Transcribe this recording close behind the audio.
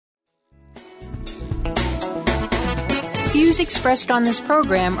Views expressed on this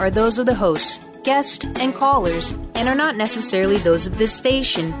program are those of the hosts, guests, and callers, and are not necessarily those of this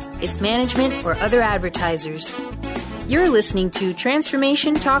station, its management, or other advertisers. You're listening to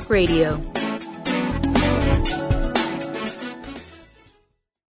Transformation Talk Radio.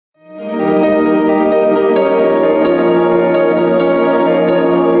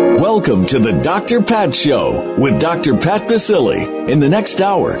 Welcome to the Dr. Pat Show with Dr. Pat Basile. In the next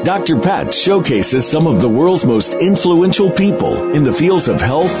hour, Dr. Pat showcases some of the world's most influential people in the fields of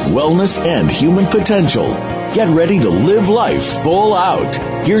health, wellness, and human potential. Get ready to live life full out.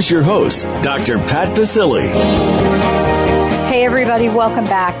 Here's your host, Dr. Pat Basile. Hey, everybody. Welcome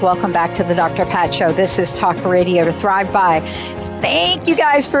back. Welcome back to the Dr. Pat Show. This is Talk Radio to Thrive By. Thank you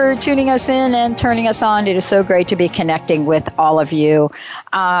guys for tuning us in and turning us on. It is so great to be connecting with all of you.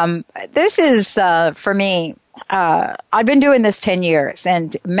 This is, for me, I've been doing this 10 years,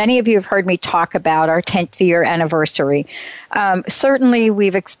 and many of you have heard me talk about our 10th year anniversary. Certainly,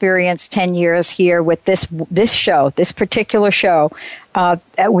 we've experienced 10 years here with this show, this particular show.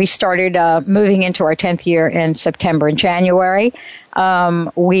 We started moving into our 10th year in September and January.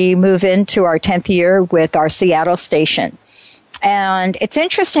 We move into our 10th year with our Seattle station. And it's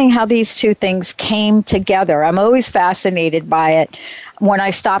interesting how these two things came together. I'm always fascinated by it when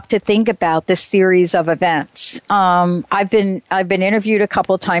I stop to think about this series of events. I've been interviewed a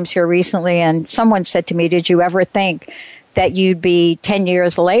couple of times here recently, and someone said to me, "Did you ever think that you'd be 10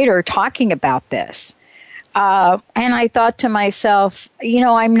 years later talking about this?" And I thought to myself,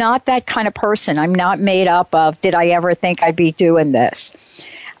 I'm not that kind of person. I'm not made up of, did I ever think I'd be doing this?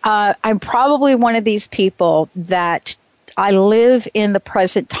 I'm probably one of these people that I live in the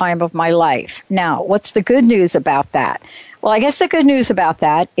present time of my life. Now, what's the good news about that? Well, I guess the good news about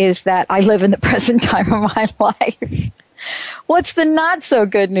that is that I live in the present time of my life. What's the not so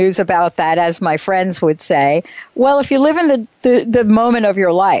good news about that, as my friends would say? Well, if you live in the moment of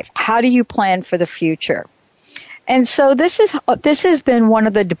your life, how do you plan for the future? And so this has been one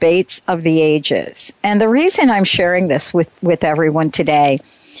of the debates of the ages. And the reason I'm sharing this with everyone today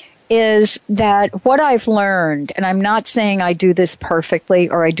is that what I've learned, and I'm not saying I do this perfectly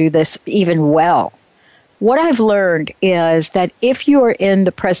or I do this even well, what I've learned is that if you are in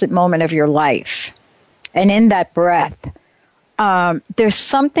the present moment of your life and in that breath, there's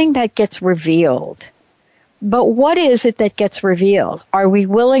something that gets revealed. But what is it that gets revealed? Are we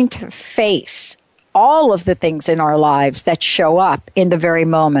willing to face all of the things in our lives that show up in the very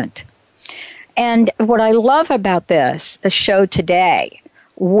moment? And what I love about the show today,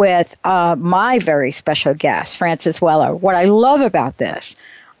 with my very special guest, Frances Weller. What I love about this,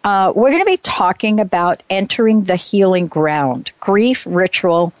 we're going to be talking about entering the healing ground, grief,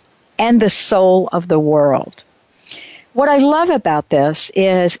 ritual, and the soul of the world. What I love about this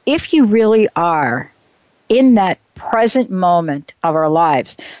is if you really are in that present moment of our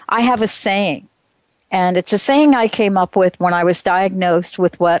lives, I have a saying, and it's a saying I came up with when I was diagnosed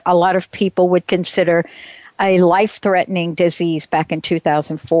with what a lot of people would consider a life-threatening disease back in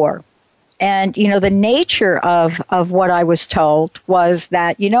 2004. And, the nature of what I was told was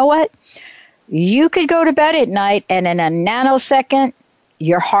that, you could go to bed at night and in a nanosecond,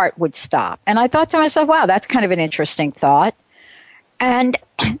 your heart would stop. And I thought to myself, wow, that's kind of an interesting thought. And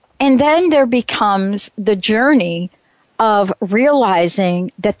then there becomes the journey of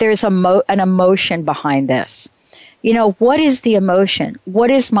realizing that there's an emotion behind this. What is the emotion?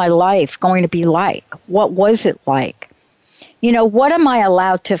 What is my life going to be like? What was it like? What am I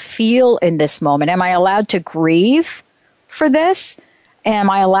allowed to feel in this moment? Am I allowed to grieve for this? Am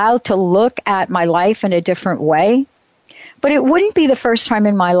I allowed to look at my life in a different way? But it wouldn't be the first time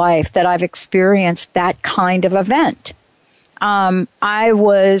in my life that I've experienced that kind of event. I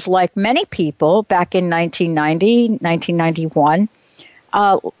was, like many people, back in 1990, 1991,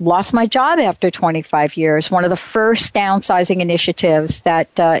 lost my job after 25 years, one of the first downsizing initiatives that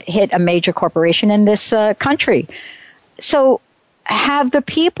hit a major corporation in this country. So have the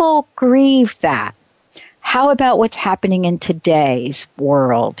people grieved that? How about what's happening in today's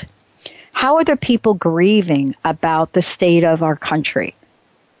world? How are the people grieving about the state of our country?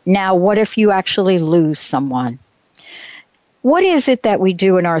 Now, what if you actually lose someone? What is it that we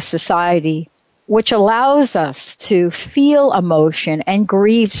do in our society which allows us to feel emotion and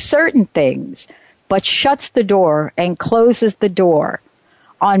grieve certain things, but shuts the door and closes the door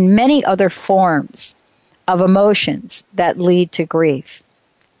on many other forms of emotions that lead to grief?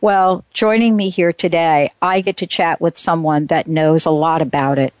 Well, joining me here today, I get to chat with someone that knows a lot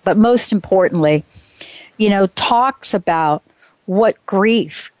about it, but most importantly, talks about what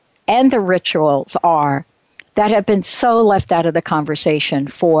grief and the rituals are that have been so left out of the conversation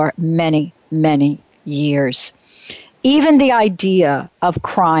for many, many years. even the idea of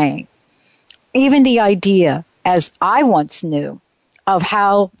crying, even the idea, as I once knew, of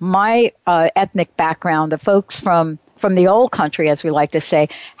how my ethnic background, the folks from the old country, as we like to say,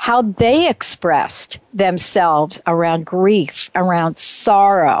 how they expressed themselves around grief, around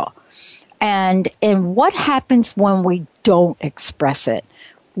sorrow, and what happens when we don't express it.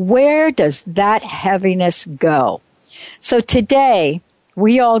 Where does that heaviness go? So today,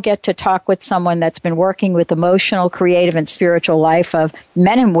 we all get to talk with someone that's been working with emotional, creative, and spiritual life of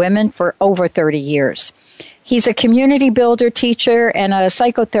men and women for over 30 years. He's a community builder, teacher, and a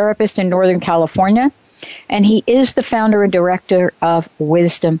psychotherapist in Northern California, and he is the founder and director of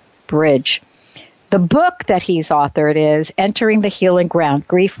WisdomBridge. The book that he's authored is Entering the Healing Ground,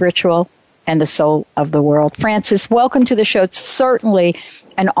 Grief Ritual and the Soul of the World. Francis, welcome to the show. It's certainly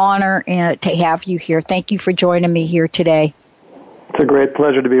an honor to have you here. Thank you for joining me here today. It's a great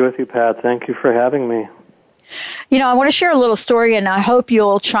pleasure to be with you, Pat. Thank you for having me. You know, I want to share a little story, and I hope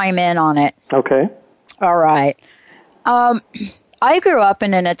you'll chime in on it. Okay. All right. I grew up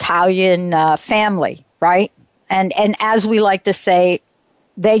in an Italian family, right? And as we like to say,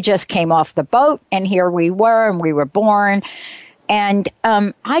 they just came off the boat, and here we were, and we were born. And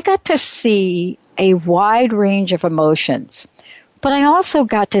I got to see a wide range of emotions. But I also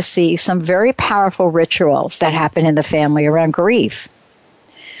got to see some very powerful rituals that happen in the family around grief.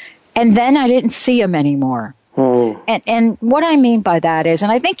 And then I didn't see them anymore. And what I mean by that is,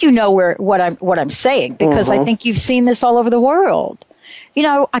 and I think you know what I'm saying, because I think you've seen this all over the world. You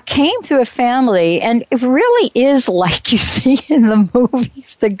know, I came to a family, and it really is like you see in the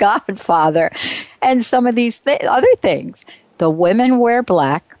movies, The Godfather, and some of these other things. The women wear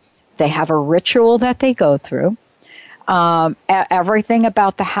black. They have a ritual that they go through. Everything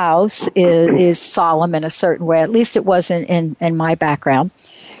about the house is solemn in a certain way. At least it was in my background.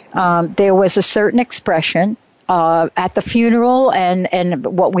 There was a certain expression at the funeral, and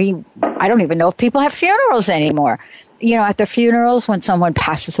I don't even know if people have funerals anymore. You know, at the funerals, when someone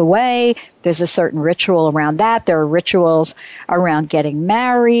passes away, there's a certain ritual around that. There are rituals around getting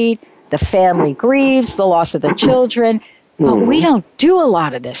married. The family grieves the loss of the children. But we don't do a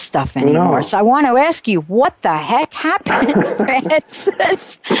lot of this stuff anymore. No. So I want to ask you, what the heck happened,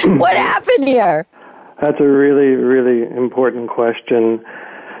 Francis? What happened here? That's a really, really important question.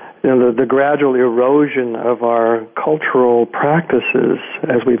 You know, the gradual erosion of our cultural practices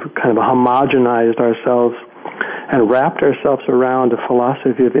as we've kind of homogenized ourselves and wrapped ourselves around a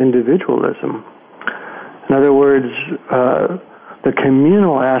philosophy of individualism. In other words, the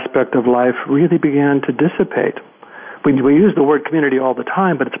communal aspect of life really began to dissipate. We use the word community all the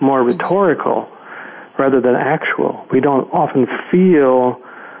time, but it's more rhetorical rather than actual. We don't often feel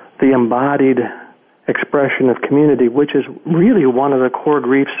the embodied expression of community, which is really one of the core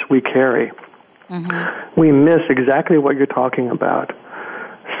griefs we carry. We miss exactly what you're talking about.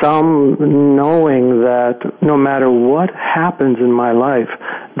 Some knowing that no matter what happens in my life,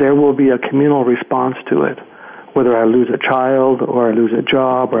 there will be a communal response to it. Whether I lose a child or I lose a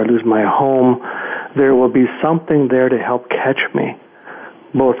job or I lose my home, there will be something there to help catch me,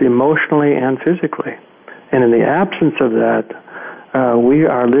 both emotionally and physically. And in the absence of that, we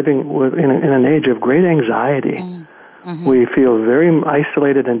are living in an age of great anxiety. We feel very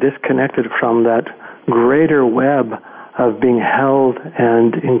isolated and disconnected from that greater web of being held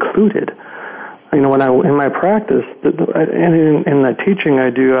and included. You know, in my practice, and in the teaching I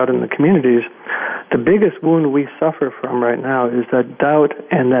do out in the communities, the biggest wound we suffer from right now is that doubt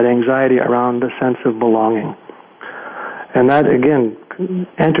and that anxiety around the sense of belonging. And that, again,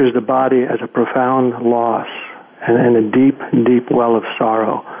 enters the body as a profound loss and a deep, deep well of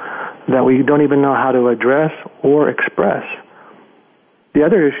sorrow that we don't even know how to address or express. The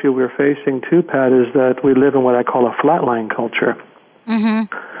other issue we're facing, too, Pat, is that we live in what I call a flatline culture.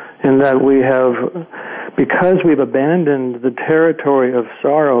 In that we have, because we've abandoned the territory of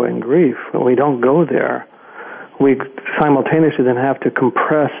sorrow and grief, and we don't go there, we simultaneously then have to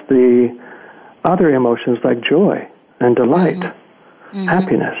compress the other emotions like joy and delight,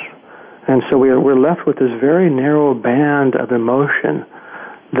 happiness. And so we're left with this very narrow band of emotion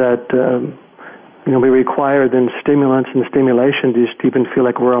that we require then stimulants and stimulation to just even feel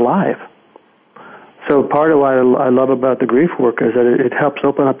like we're alive. So part of what I love about the grief work is that it helps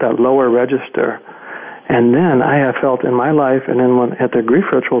open up that lower register. And then I have felt in my life, and then at the grief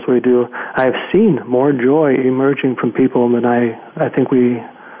rituals we do, I have seen more joy emerging from people than I think we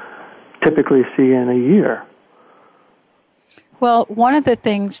typically see in a year. Well, one of the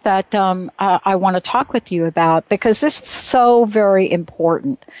things that I want to talk with you about, because this is so very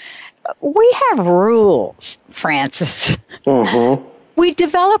important, we have rules, Francis. We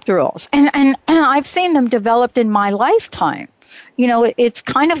developed rules, and I've seen them developed in my lifetime. You know, it's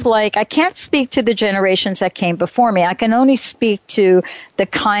kind of like, I can't speak to the generations that came before me. I can only speak to the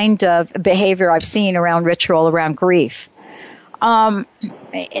kind of behavior I've seen around ritual, around grief.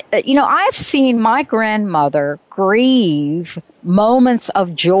 You know, I've seen my grandmother grieve moments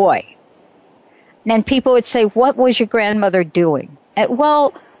of joy. And people would say, what was your grandmother doing?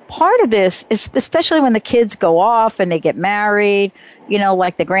 Well, part of this is, especially when the kids go off and they get married, you know,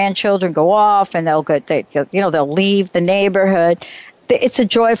 like the grandchildren go off and they'll leave the neighborhood. It's a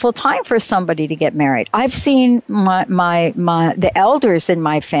joyful time for somebody to get married. I've seen the elders in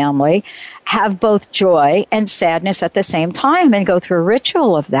my family have both joy and sadness at the same time and go through a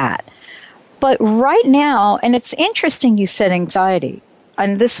ritual of that. But right now, and it's interesting you said anxiety,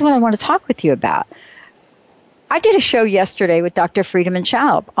 and this is what I want to talk with you about. I did a show yesterday with Dr. Friedemann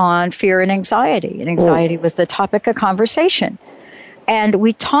Schaub on fear and anxiety, and anxiety was the topic of conversation. And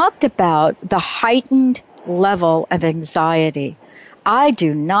we talked about the heightened level of anxiety. I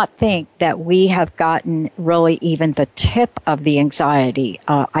do not think that we have gotten really even the tip of the anxiety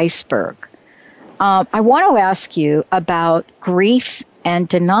iceberg. I want to ask you about grief and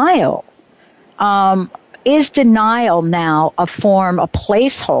denial. Is denial now a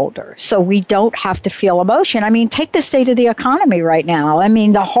placeholder, so we don't have to feel emotion? I mean, take the state of the economy right now. I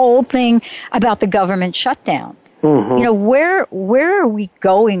mean, the whole thing about the government shutdown. Mm-hmm. You know, where are we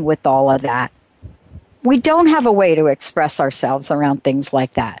going with all of that? We don't have a way to express ourselves around things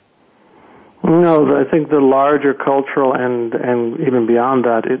like that. No, I think the larger cultural and even beyond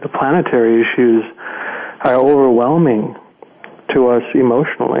that, the planetary issues are overwhelming to us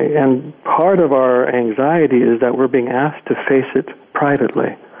emotionally. And part of our anxiety is that we're being asked to face it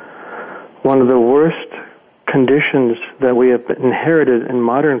privately. One of the worst conditions that we have inherited in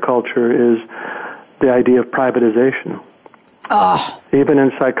modern culture is the idea of privatization. Oh. Even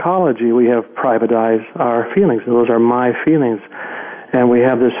in psychology, we have privatized our feelings. Those are my feelings. And we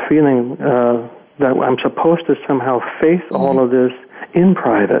have this feeling that I'm supposed to somehow face all of this in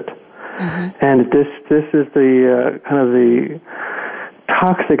private. Mm-hmm. And this is the kind of the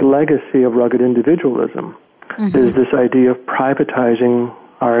toxic legacy of rugged individualism, is this idea of privatizing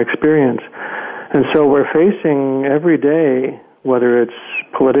our experience. And so we're facing every day, whether it's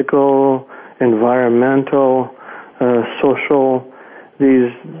political, environmental, social,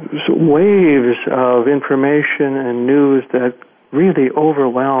 these waves of information and news that really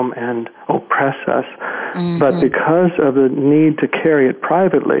overwhelm and oppress us. Mm-hmm. But because of the need to carry it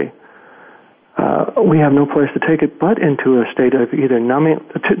privately, we have no place to take it but into a state of either numbing.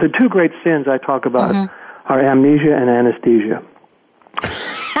 The two great sins I talk about are amnesia and anesthesia.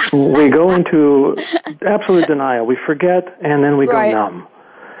 We go into absolute denial. We forget, and then we go numb.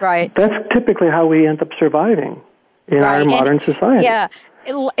 Right. That's typically how we end up surviving in our modern society. Yeah.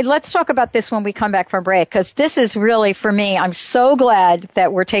 Let's talk about this when we come back from break, because this is really, for me, I'm so glad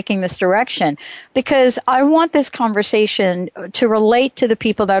that we're taking this direction, because I want this conversation to relate to the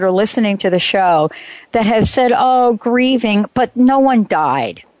people that are listening to the show that have said, oh, grieving, but no one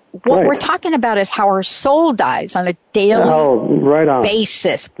died. What we're talking about is how our soul dies on a daily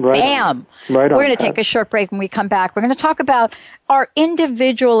basis. Bam! We're going to take a short break. When we come back, we're going to talk about our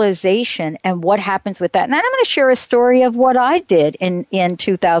individualization and what happens with that. And then I'm going to share a story of what I did in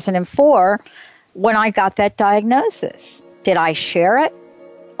 2004 when I got that diagnosis. Did I share it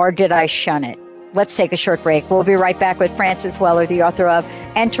or did I shun it? Let's take a short break. We'll be right back with Frances Weller, the author of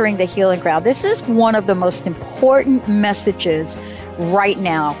Entering the Healing Ground. This is one of the most important messages right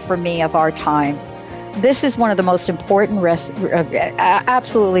now for me of our time. This is one of the most important,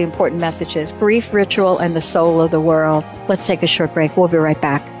 absolutely important messages. Grief, ritual, and the soul of the world. Let's take a short break. We'll be right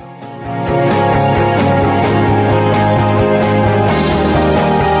back.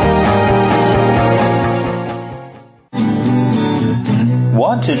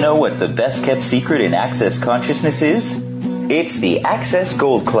 Want to know what the best kept secret in Access Consciousness is? It's the Access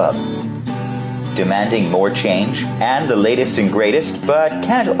Gold Club. Demanding more change and the latest and greatest, but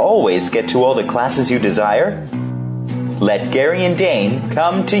can't always get to all the classes you desire? Let Gary and Dane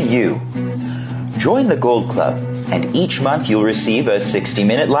come to you. Join the Gold Club, and each month you'll receive a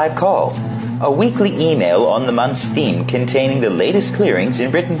 60-minute live call, a weekly email on the month's theme containing the latest clearings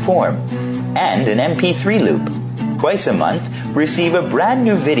in written form, and an MP3 loop. Twice a month, receive a brand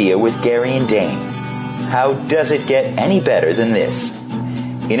new video with Gary and Dane. How does it get any better than this?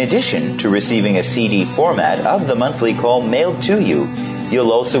 In addition to receiving a CD format of the monthly call mailed to you,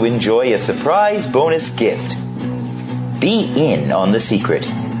 you'll also enjoy a surprise bonus gift. Be in on the secret.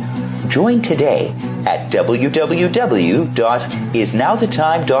 Join today at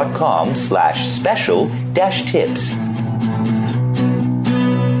www.isnowthetime.com/special-tips.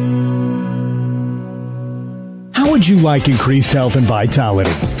 would you like increased health and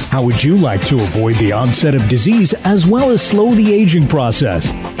vitality? How would you like to avoid the onset of disease as well as slow the aging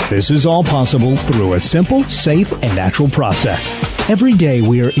process? This is all possible through a simple, safe, and natural process. Every day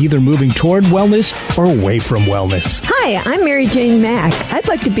we are either moving toward wellness or away from wellness. Hi, I'm Mary Jane Mack. I'd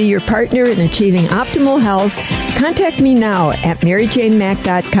like to be your partner in achieving optimal health. Contact me now at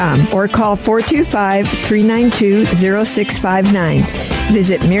maryjanemack.com or call 425-392-0659.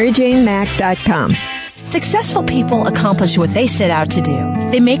 Visit maryjanemack.com. Successful people accomplish what they set out to do.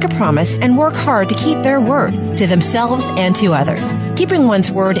 They make a promise and work hard to keep their word, to themselves and to others. Keeping one's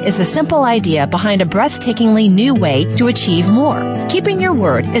word is the simple idea behind a breathtakingly new way to achieve more. Keeping your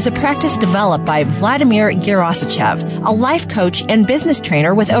word is a practice developed by Vladimir Gerasichev, a life coach and business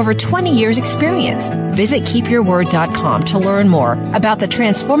trainer with over 20 years' experience. Visit keepyourword.com to learn more about the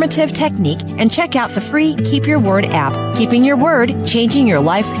transformative technique and check out the free Keep Your Word app. Keeping your word, changing your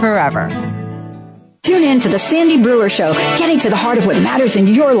life forever. Tune in to the Sandy Brewer Show, getting to the heart of what matters in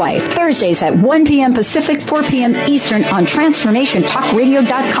your life. Thursdays at 1 p.m. Pacific, 4 p.m. Eastern on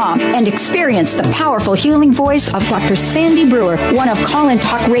TransformationTalkRadio.com, and experience the powerful healing voice of Dr. Sandy Brewer, one of Call-In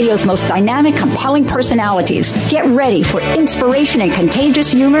Talk Radio's most dynamic, compelling personalities. Get ready for inspiration and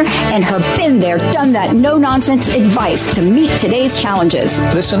contagious humor and her been there, done that, no-nonsense advice to meet today's challenges.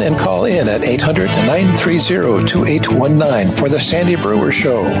 Listen and call in at 800-930-2819 for the Sandy Brewer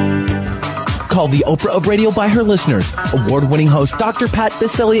Show. Called the Oprah of radio by her listeners, award-winning host Dr. Pat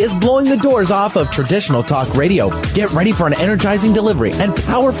Baccili is blowing the doors off of traditional talk radio. Get ready for an energizing delivery and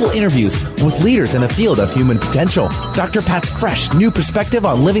powerful interviews with leaders in the field of human potential. Dr. Pat's fresh, new perspective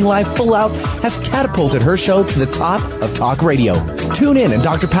on living life full out has catapulted her show to the top of talk radio. Tune in and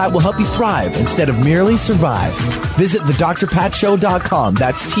Dr. Pat will help you thrive instead of merely survive. Visit thedrpatshow.com.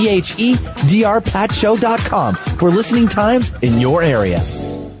 That's THEDRPatshow.com for listening times in your area.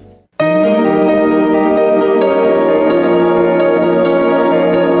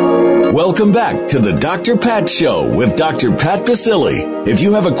 Welcome back to the Dr. Pat Show with Dr. Pat Baccili. If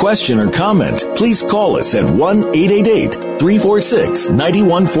you have a question or comment, please call us at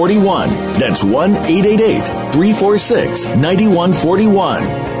 1-888-346-9141. That's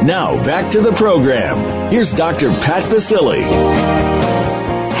 1-888-346-9141. Now, back to the program. Here's Dr. Pat Baccili.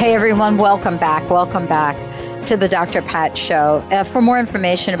 Hey, everyone. Welcome back. Welcome back to the Dr. Pat Show. For more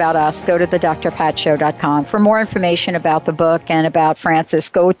information about us, go to thedrpatshow.com. For more information about the book and about Francis,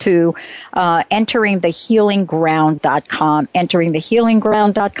 go to enteringthehealingground.com.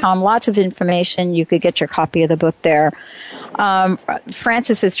 Enteringthehealingground.com. Lots of information. You could get your copy of the book there.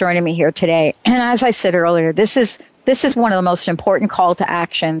 Francis is joining me here today. And as I said earlier, this is one of the most important call to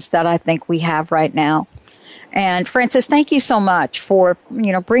actions that I think we have right now. And Francis, thank you so much for,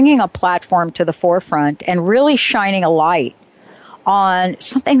 bringing a platform to the forefront and really shining a light on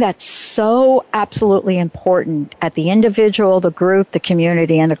something that's so absolutely important at the individual, the group, the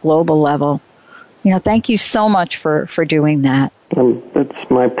community, and the global level. Thank you so much for doing that. It's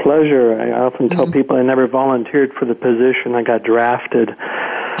my pleasure. I often tell people I never volunteered for the position. I got drafted.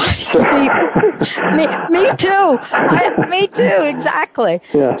 me too. Me too, exactly.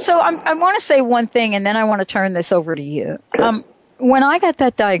 Yeah. So I want to say one thing, and then I want to turn this over to you. Okay. When I got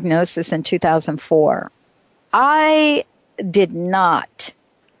that diagnosis in 2004, I did not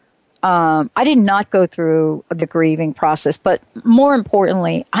go through the grieving process, but more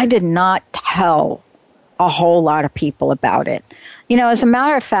importantly, I did not tell a whole lot of people about it. As a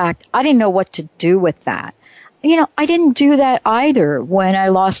matter of fact, I didn't know what to do with that. I didn't do that either when I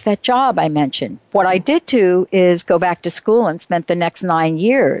lost that job I mentioned. What I did do is go back to school and spent the next 9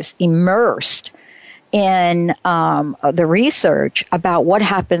 years immersed in the research about what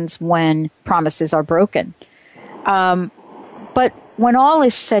happens when promises are broken. But when all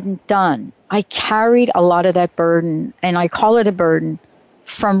is said and done, I carried a lot of that burden, and I call it a burden,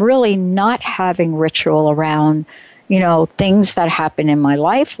 from really not having ritual around, things that happen in my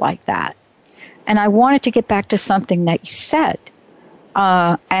life like that. And I wanted to get back to something that you said.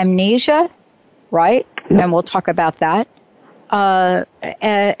 Amnesia, right? Yep. And we'll talk about that. So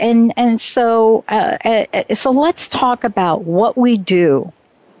let's talk about what we do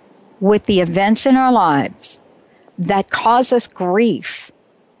with the events in our lives that cause us grief.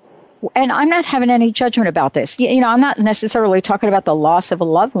 And I'm not having any judgment about this. I'm not necessarily talking about the loss of a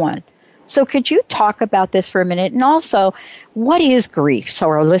loved one. So could you talk about this for a minute? And also, what is grief so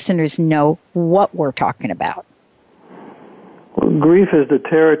our listeners know what we're talking about? Well, grief is the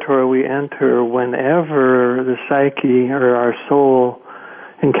territory we enter whenever the psyche or our soul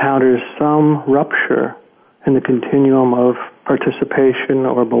encounters some rupture in the continuum of participation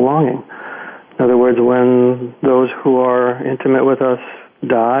or belonging. In other words, when those who are intimate with us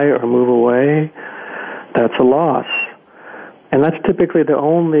die or move away, that's a loss. And that's typically the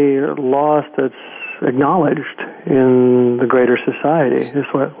only loss that's acknowledged in the greater society, is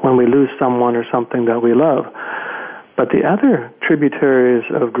when we lose someone or something that we love. But the other tributaries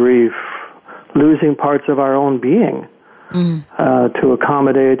of grief, losing parts of our own being to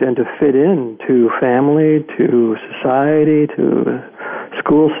accommodate and to fit in to family, to society, to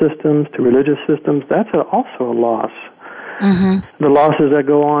school systems, to religious systems, that's also a loss. The losses that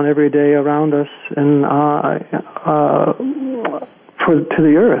go on every day around us and to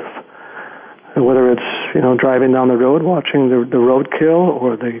the earth, whether it's driving down the road, watching the roadkill,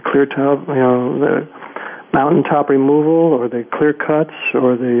 or the clear top, the mountaintop removal, or the clear cuts,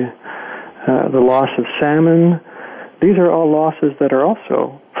 or the loss of salmon. These are all losses that are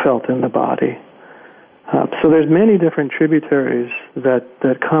also felt in the body. So there's many different tributaries that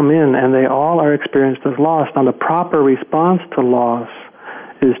come in, and they all are experienced as loss. Now, the proper response to loss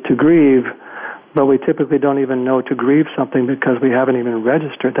is to grieve, but we typically don't even know to grieve something because we haven't even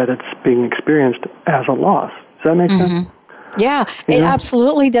registered that it's being experienced as a loss. Does that make sense? Yeah, it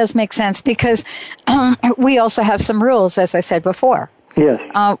absolutely does make sense, because we also have some rules, as I said before. Yes.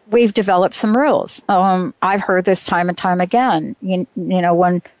 We've developed some rules. I've heard this time and time again. You know,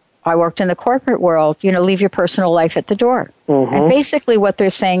 when I worked in the corporate world, leave your personal life at the door. And basically what they're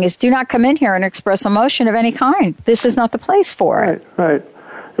saying is, do not come in here and express emotion of any kind. This is not the place for it. Right.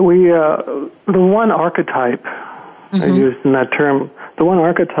 We, the one archetype, I used in that term, the one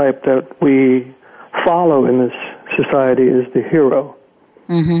archetype that we follow in this society is the hero.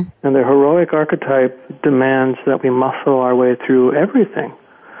 And the heroic archetype demands that we muscle our way through everything.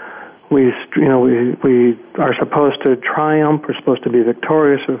 We are supposed to triumph. We're supposed to be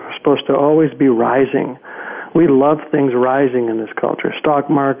victorious. We're supposed to always be rising. We love things rising in this culture. Stock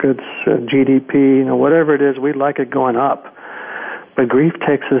markets, GDP, whatever it is, we like it going up. But grief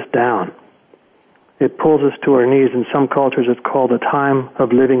takes us down. It pulls us to our knees. In some cultures, it's called a time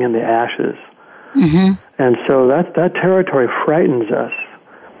of living in the ashes. And so that territory frightens us.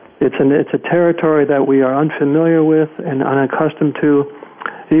 It's a territory that we are unfamiliar with and unaccustomed to.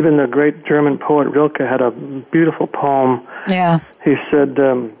 Even the great German poet Rilke had a beautiful poem. Yeah. He said,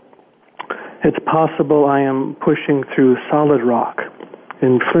 it's possible I am pushing through solid rock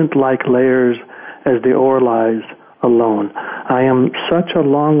in flint-like layers as the ore lies alone. I am such a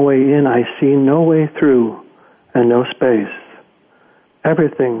long way in, I see no way through and no space.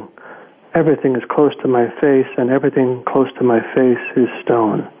 Everything is close to my face, and everything close to my face is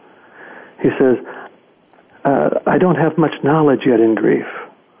stone. He says, I don't have much knowledge yet in grief,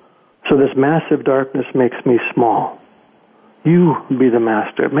 so this massive darkness makes me small. You be the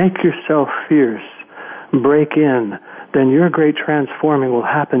master. Make yourself fierce. Break in. Then your great transforming will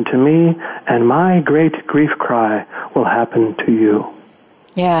happen to me, and my great grief cry will happen to you.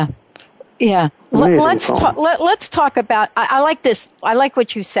 Yeah. Let's talk about, I like this. I like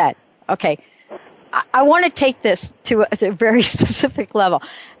what you said. Okay. I want to take this to a very specific level.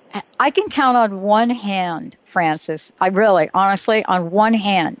 I can count on one hand, Francis, honestly, on one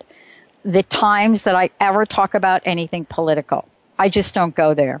hand, the times that I ever talk about anything political. I just don't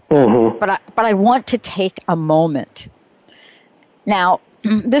go there. But I want to take a moment. Now,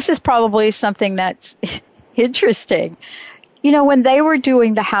 this is probably something that's interesting. When they were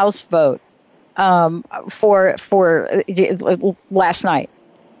doing the House vote for last night,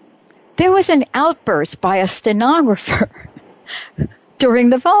 there was an outburst by a stenographer during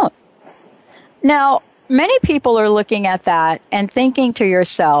the vote. Now, many people are looking at that and thinking to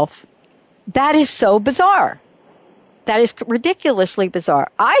yourself, that is so bizarre. That is ridiculously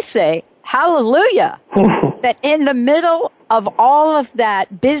bizarre. I say, hallelujah, that in the middle of all of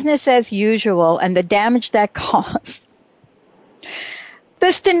that business as usual and the damage that caused,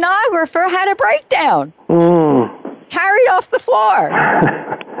 the stenographer had a breakdown, carried off the floor.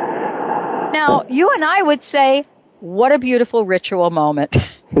 Now, you and I would say, what a beautiful ritual moment.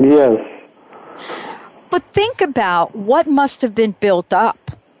 Yes. But think about what must have been built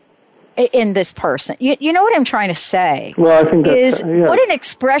up in this person. You know what I'm trying to say? Well, I think that's, what an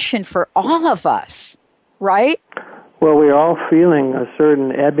expression for all of us, right? Well, we're all feeling a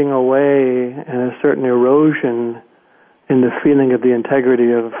certain ebbing away and a certain erosion in the feeling of the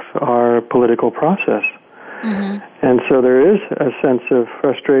integrity of our political process. And so there is a sense of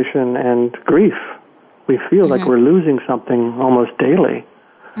frustration and grief. We feel like we're losing something almost daily,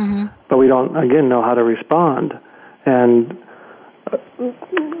 but we don't, again, know how to respond. And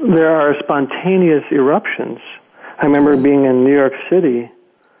there are spontaneous eruptions. I remember being in New York City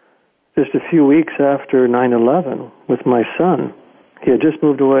just a few weeks after 9/11 with my son. He had just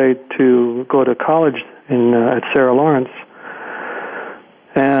moved away to go to college at Sarah Lawrence.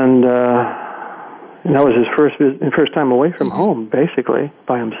 And And that was his first time away from home, basically,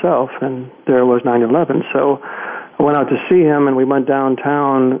 by himself, and there was 9/11. So I went out to see him, and we went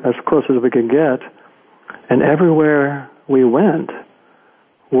downtown as close as we could get, and everywhere we went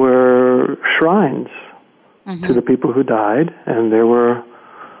were shrines to the people who died, and there were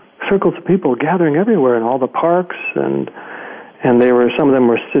circles of people gathering everywhere in all the parks, and some of them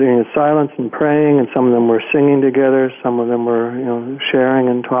were sitting in silence and praying, and some of them were singing together, some of them were, sharing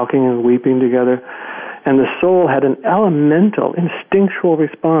and talking and weeping together. And the soul had an elemental, instinctual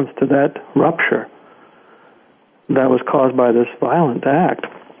response to that rupture that was caused by this violent act.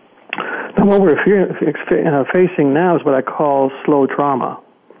 Now, what we're facing now is what I call slow trauma.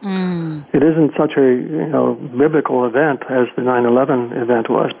 It isn't such a biblical event as the 9/11 event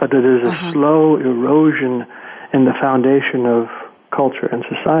was, but it is a slow erosion in the foundation of culture and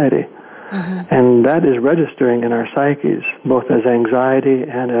society. And that is registering in our psyches, both as anxiety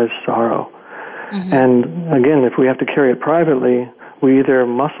and as sorrow. And again, if we have to carry it privately, we either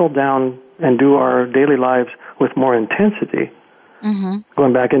muscle down and do our daily lives with more intensity,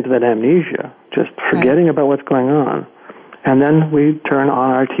 going back into that amnesia, just forgetting about what's going on. And then we turn on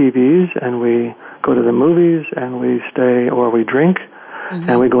our TVs and we go to the movies and we stay, or we drink,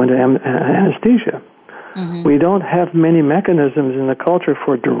 and we go into anesthesia. We don't have many mechanisms in the culture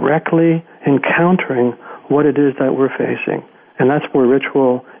for directly encountering what it is that we're facing. And that's where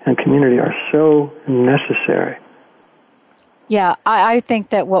ritual and community are so necessary. Yeah, I think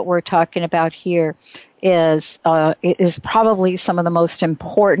that what we're talking about here is probably some of the most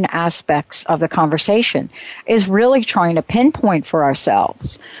important aspects of the conversation, is really trying to pinpoint for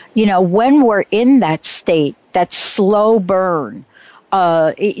ourselves, when we're in that state, that slow burn.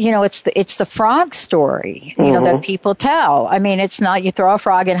 It's the frog story, that people tell. I mean, it's not you throw a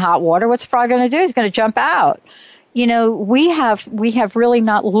frog in hot water. What's the frog going to do? He's going to jump out. We have really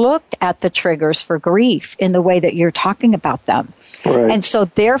not looked at the triggers for grief in the way that you're talking about them. Right. And so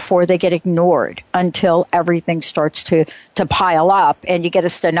therefore they get ignored until everything starts to pile up, and you get a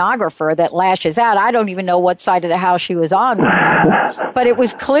stenographer that lashes out. I don't even know what side of the house she was on, but it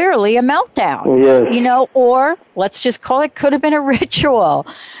was clearly a meltdown. Yes. Or let's just call it, could have been a ritual.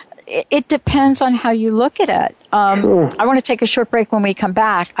 It depends on how you look at it. Sure. I want to take a short break. When we come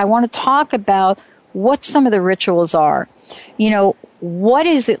back, I want to talk about what some of the rituals are. What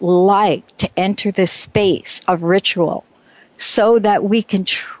is it like to enter this space of ritual so that we can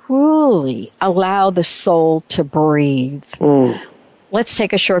truly allow the soul to breathe? Let's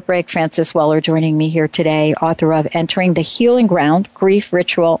take a short break. Francis Weller joining me here today, author of Entering the Healing Ground, Grief,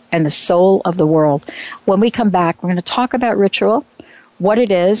 Ritual, and the Soul of the World. When we come back, we're going to talk about ritual, what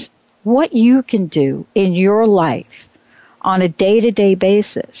it is, what you can do in your life on a day-to-day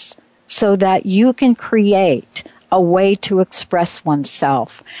basis so that you can create a way to express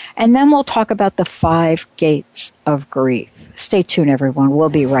oneself. And then we'll talk about the 5 gates of grief. Stay tuned, everyone. We'll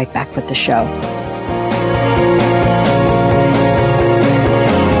be right back with the show.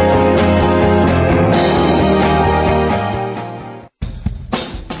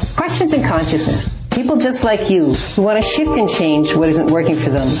 Questions in consciousness. People just like you who want to shift and change what isn't working for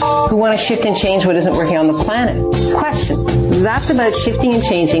them, who want to shift and change what isn't working on the planet. Questions. That's about shifting and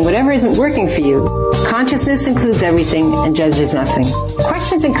changing whatever isn't working for you. Consciousness includes everything and judges nothing.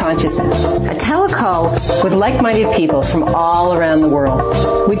 Questions in consciousness. A telecall with like-minded people from all around the world,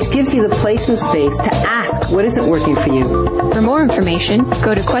 which gives you the place and space to ask what isn't working for you. For more information,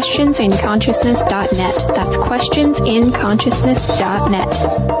 go to questionsinconsciousness.net. That's questionsinconsciousness.net.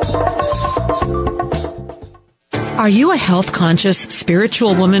 Are you a health-conscious,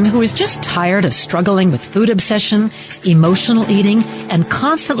 spiritual woman who is just tired of struggling with food obsession, emotional eating, and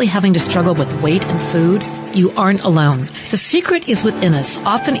constantly having to struggle with weight and food? You aren't alone. The secret is within us,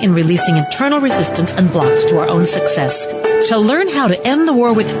 often in releasing internal resistance and blocks to our own success. To learn how to end the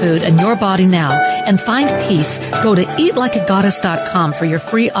war with food and your body now and find peace, go to eatlikeagoddess.com for your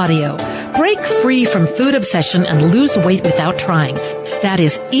free audio. Break free from food obsession and lose weight without trying. That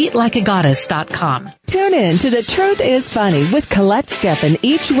is eatlikeagoddess.com. Tune in to The Truth is Funny with Colette Steffen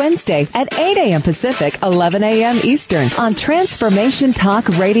each Wednesday at 8 a.m. Pacific, 11 a.m. Eastern on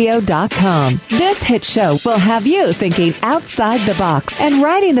TransformationTalkRadio.com. This hit show will have you thinking outside the box and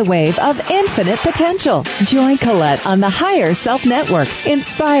riding the wave of infinite potential. Join Colette on the Higher Self Network,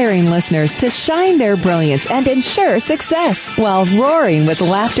 inspiring listeners to shine their brilliance and ensure success while roaring with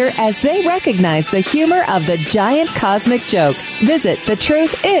laughter as they recognize the humor of the giant cosmic joke. Visit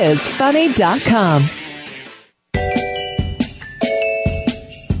thetruthisfunny.com.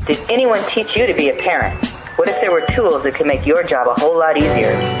 Did anyone teach you to be a parent? What if there were tools that could make your job a whole lot easier?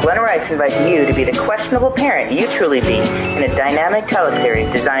 Glenna Rice invites you to be the questionable parent you truly be in a dynamic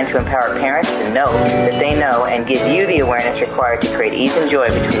teleseries designed to empower parents to know that they know and give you the awareness required to create ease and joy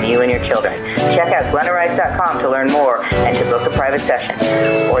between you and your children. Check out glennarice.com to learn more and to book a private session.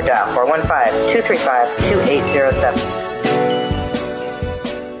 Or dial 415-235-2807.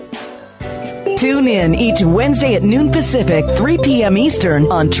 Tune in each Wednesday at noon Pacific, 3 p.m.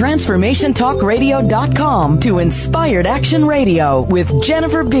 Eastern on TransformationTalkRadio.com to Inspired Action Radio with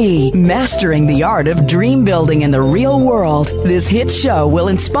Jennifer B. Mastering the art of dream building in the real world. This hit show will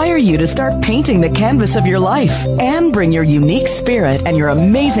inspire you to start painting the canvas of your life and bring your unique spirit and your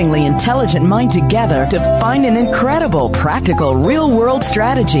amazingly intelligent mind together to find an incredible, practical, real-world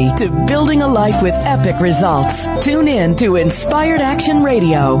strategy to building a life with epic results. Tune in to Inspired Action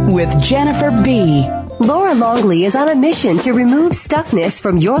Radio with Jennifer B. Laura Longley is on a mission to remove stuckness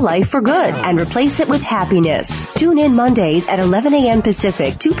from your life for good and replace it with happiness. Tune in Mondays at 11 a.m.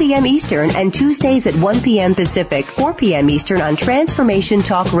 Pacific, 2 p.m. Eastern, and Tuesdays at 1 p.m. Pacific, 4 p.m. Eastern on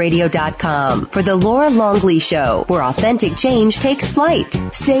TransformationTalkRadio.com for The Laura Longley Show, where authentic change takes flight.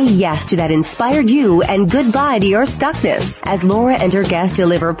 Say yes to that inspired you and goodbye to your stuckness as Laura and her guests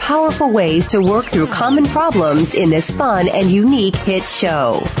deliver powerful ways to work through common problems in this fun and unique hit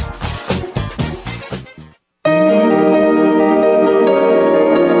show.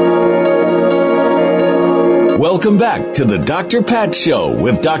 Welcome back to the Dr. Pat Show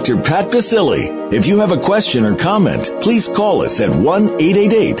with Dr. Pat Baccili. If you have a question or comment, please call us at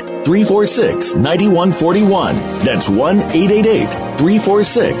 1-888-346-9141. That's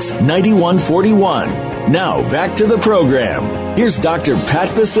 1-888-346-9141. Now, back to the program. Here's Dr. Pat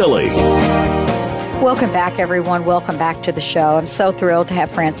Baccili. Welcome back, everyone. Welcome back to the show. I'm so thrilled to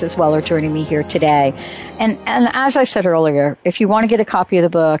have Frances Weller joining me here today. And as I said earlier, if you want to get a copy of the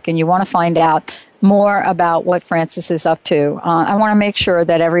book and you want to find out more about what Frances is up to, I want to make sure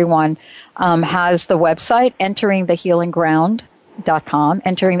that everyone has the website,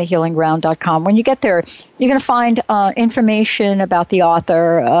 enteringthehealingground.com. When you get there, you're going to find information about the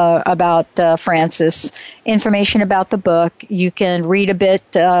author, about Frances, information about the book. You can read a bit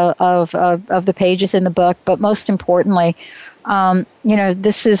of the pages in the book, but most importantly,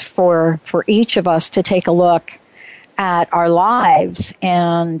 this is for each of us to take a look at our lives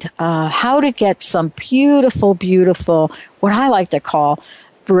and how to get some beautiful, beautiful, what I like to call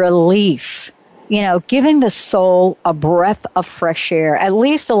relief. Giving the soul a breath of fresh air, at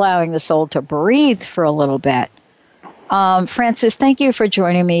least allowing the soul to breathe for a little bit. Frances, thank you for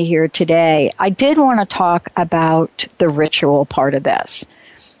joining me here today. I did want to talk about the ritual part of this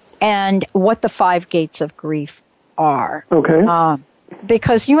and what the 5 gates of grief are. Okay.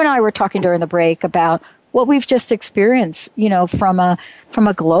 Because you and I were talking during the break about what we've just experienced, from a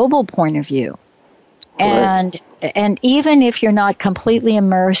global point of view. And even if you're not completely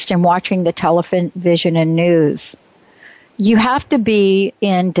immersed in watching the television and news, you have to be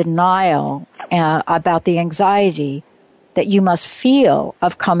in denial about the anxiety that you must feel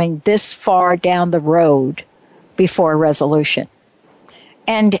of coming this far down the road before a resolution.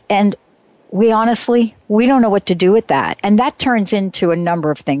 And we honestly, we don't know what to do with that. And that turns into a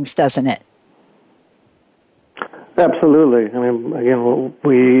number of things, doesn't it? Absolutely. I mean, again,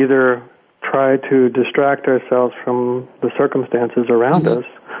 we either try to distract ourselves from the circumstances around us,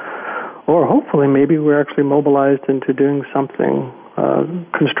 or hopefully maybe we're actually mobilized into doing something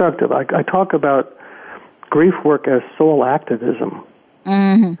constructive. I talk about grief work as soul activism.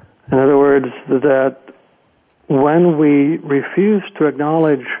 In other words, that when we refuse to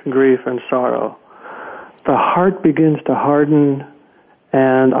acknowledge grief and sorrow, the heart begins to harden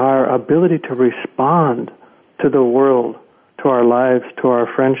and our ability to respond to the world, to our lives, to our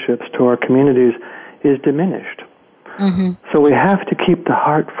friendships, to our communities is diminished. So we have to keep the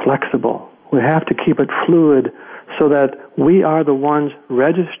heart flexible. We have to keep it fluid so that we are the ones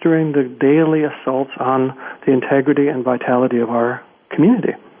registering the daily assaults on the integrity and vitality of our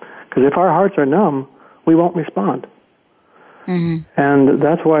community. Because if our hearts are numb, we won't respond. And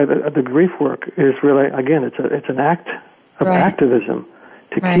that's why the grief work is really, again, it's an act of activism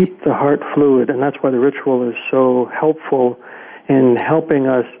to keep the heart fluid. And that's why the ritual is so helpful in helping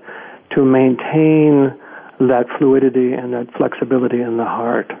us to maintain that fluidity and that flexibility in the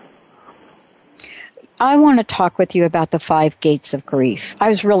heart. I want to talk with you about the 5 gates of grief. I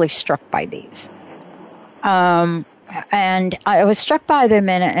was really struck by these. And I was struck by them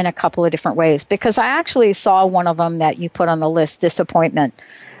in a couple of different ways, because I actually saw one of them that you put on the list, disappointment,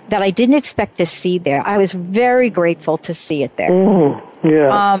 that I didn't expect to see there. I was very grateful to see it there.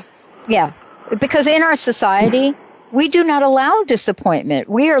 Because in our society, we do not allow disappointment.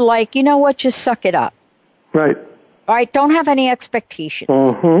 We are like, you know what, just suck it up. Right. All right, don't have any expectations.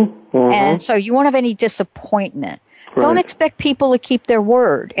 And so you won't have any disappointment. Right. Don't expect people to keep their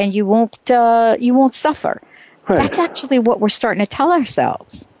word, and you won't suffer. Right. That's actually what we're starting to tell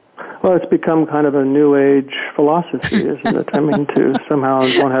ourselves. Well, it's become kind of a new age philosophy, isn't it? I mean, to somehow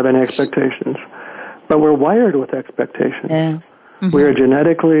don't have any expectations. But we're wired with expectations. Yeah. We are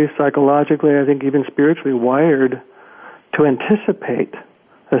genetically, psychologically, I think even spiritually wired to anticipate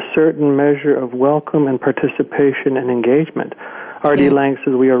a certain measure of welcome and participation and engagement. R.D. Lang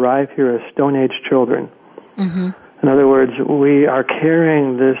says we arrive here as Stone Age children. In other words, we are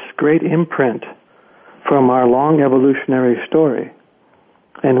carrying this great imprint from our long evolutionary story.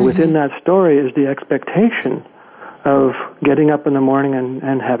 And within that story is the expectation of getting up in the morning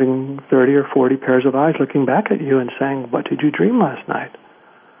and having 30 or 40 pairs of eyes looking back at you and saying, what did you dream last night?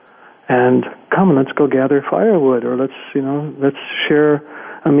 And come, let's go gather firewood, or let's share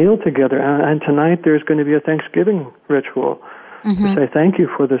a meal together. And tonight there's going to be a Thanksgiving ritual to say thank you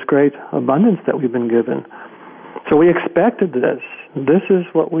for this great abundance that we've been given. So we expected this. This is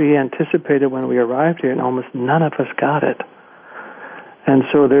what we anticipated when we arrived here, and almost none of us got it. And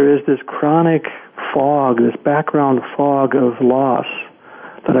so there is this chronic fog, this background fog of loss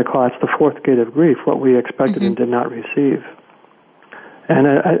that I call it's the fourth gate of grief, what we expected and did not receive. And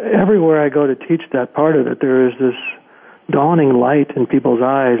everywhere I go to teach that part of it, there is this dawning light in people's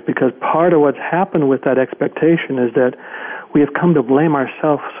eyes, because part of what's happened with that expectation is that we have come to blame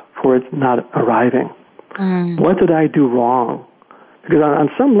ourselves for it not arriving. What did I do wrong? Because on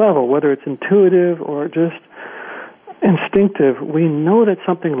some level, whether it's intuitive or just instinctive, we know that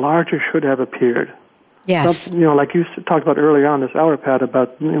something larger should have appeared. Yes. Like you talked about earlier on this hour, Pat,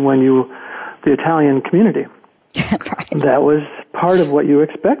 about the Italian community. Right. That was part of what you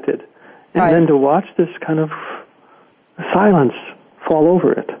expected. And then to watch this kind of silence fall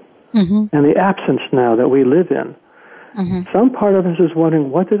over it, and the absence now that we live in. Some part of us is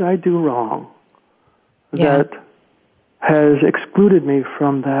wondering, what did I do wrong that has excluded me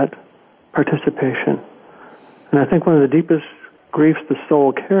from that participation? And I think one of the deepest griefs the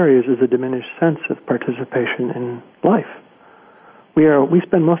soul carries is a diminished sense of participation in life. We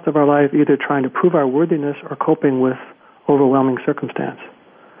spend most of our life either trying to prove our worthiness or coping with overwhelming circumstance.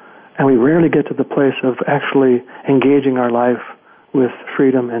 And we rarely get to the place of actually engaging our life with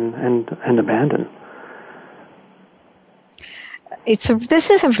freedom and abandon. This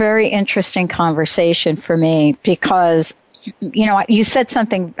is a very interesting conversation for me, because you said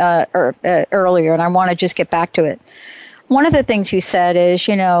something earlier, and I want to just get back to it. One of the things you said is,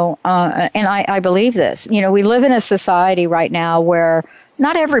 and I believe this, we live in a society right now where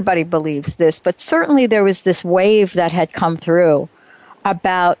not everybody believes this, but certainly there was this wave that had come through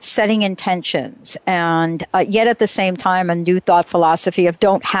about setting intentions, and yet at the same time a new thought philosophy of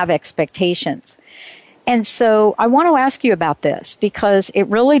don't have expectations. And so I want to ask you about this, because it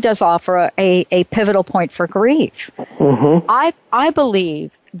really does offer a pivotal point for grief. I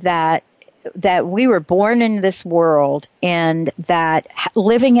believe that we were born in this world, and that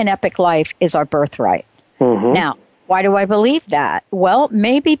living an epic life is our birthright. Now, why do I believe that? Well,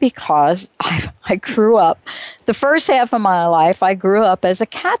 maybe because I grew up, the first half of my life, I grew up as a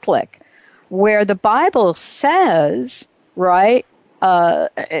Catholic, where the Bible says, right,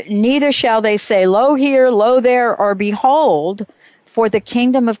 neither shall they say, lo here, lo there, or behold, for the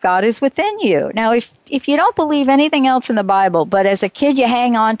kingdom of God is within you. Now, if you don't believe anything else in the Bible, but as a kid you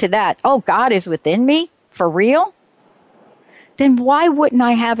hang on to that, oh, God is within me, for real, then why wouldn't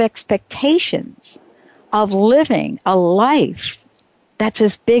I have expectations of living a life that's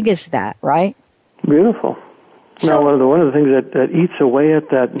as big as that, right? Beautiful. Now, one of the things that eats away at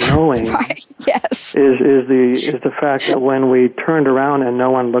that knowing right. Yes. is the fact that when we turned around and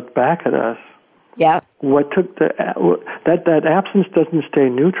no one looked back at us, what took that absence doesn't stay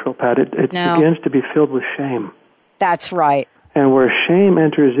neutral, Pat. It begins to be filled with shame. That's right. And where shame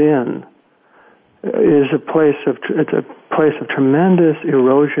enters in is a place of tremendous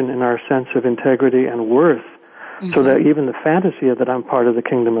erosion in our sense of integrity and worth, so that even the fantasy that I'm part of the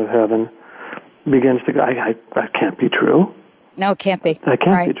kingdom of heaven begins to go, that can't be true. No, it can't be. That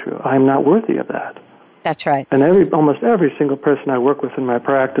can't be true. I'm not worthy of that. That's right. And almost every single person I work with in my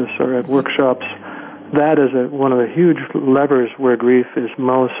practice or at workshops, that is one of the huge levers where grief is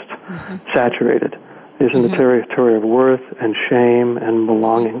most saturated, is in the territory of worth and shame and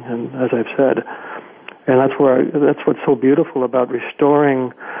belonging, and as I've said. And that's what's so beautiful about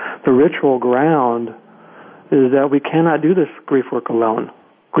restoring the ritual ground, is that we cannot do this grief work alone.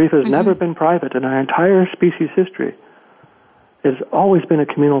 Grief has never been private in our entire species history. It's always been a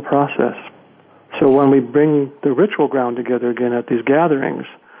communal process. So when we bring the ritual ground together again at these gatherings,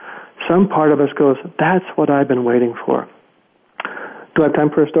 some part of us goes, that's what I've been waiting for. Do I have time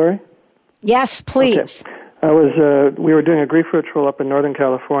for a story? Yes, please. Okay. We were doing a grief ritual up in Northern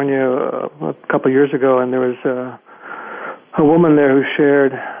California a couple of years ago, and there was a woman there who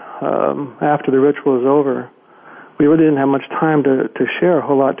shared after the ritual was over. We really didn't have much time to share a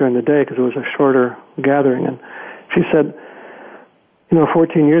whole lot during the day because it was a shorter gathering. And she said,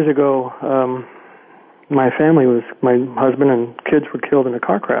 14 years ago, my husband and kids were killed in a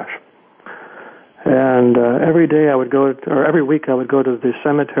car crash. And every week I would go to the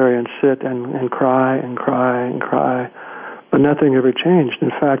cemetery and sit and cry and cry and cry, but nothing ever changed.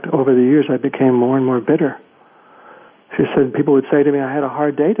 In fact, over the years I became more and more bitter. She said people would say to me, I had a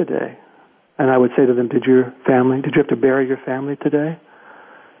hard day today. And I would say to them, did you have to bury your family today?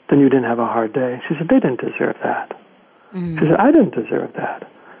 Then you didn't have a hard day. She said, they didn't deserve that. Mm. She said, I didn't deserve that.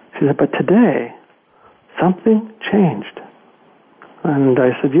 She said, but today, something changed. And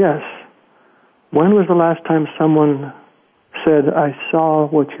I said, yes. When was the last time someone said, I saw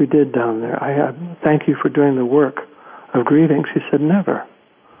what you did down there. I thank you for doing the work of grieving? She said, never.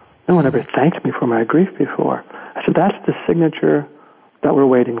 No one ever thanked me for my grief before. I said, that's the signature that we're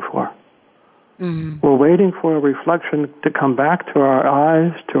waiting for. Mm-hmm. We're waiting for a reflection to come back to our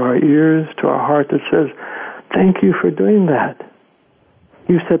eyes, to our ears, to our heart that says, thank you for doing that.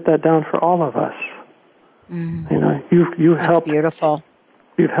 You set that down for all of us. Mm-hmm. You That's helped. Beautiful.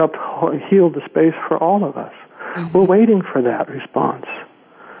 You've helped heal the space for all of us. Mm-hmm. We're waiting for that response.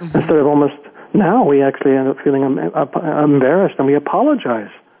 Mm-hmm. Instead of almost, now we actually end up feeling embarrassed and we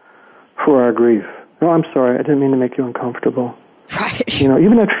apologize for our grief. Oh, I'm sorry, I didn't mean to make you uncomfortable. Right.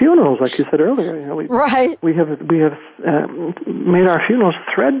 Even at funerals, like you said earlier, we have made our funerals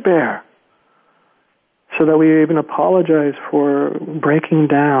threadbare, so that we even apologize for breaking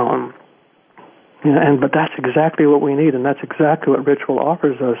down. But that's exactly what we need, and that's exactly what ritual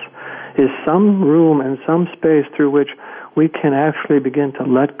offers us: is some room and some space through which we can actually begin to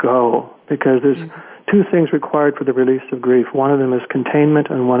let go. Because there's two things required for the release of grief. One of them is containment,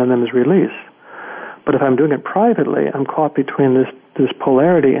 and one of them is release. But if I'm doing it privately, I'm caught between this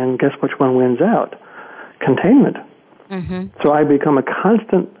polarity, and guess which one wins out? Containment. Mm-hmm. So I become a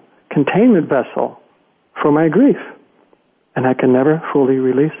constant containment vessel for my grief, and I can never fully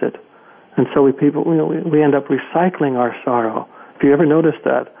release it. And so we end up recycling our sorrow. If you ever notice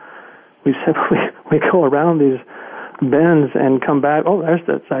that, we go around these bends and come back. Oh,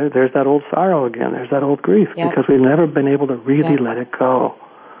 there's that old sorrow again. There's that old grief, because we've never been able to really let it go.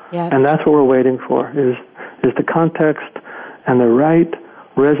 Yep. And that's what we're waiting for, is the context and the right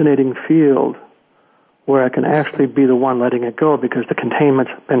resonating field where I can actually be the one letting it go, because the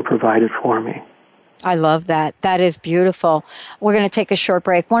containment's been provided for me. I love that. That is beautiful. We're going to take a short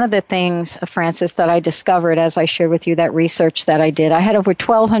break. One of the things, Francis, that I discovered as I shared with you that research that I did, I had over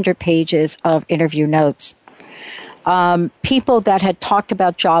 1,200 pages of interview notes. People that had talked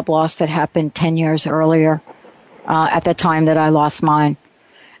about job loss that happened 10 years earlier, at the time that I lost mine.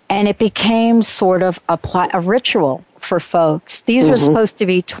 And it became sort of a ritual for folks. These were supposed to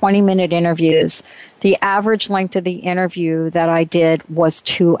be 20-minute interviews. The average length of the interview that I did was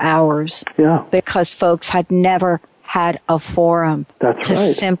 2 hours. Yeah. Because folks had never had a forum to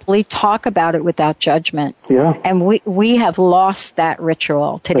simply talk about it without judgment. Yeah. And we have lost that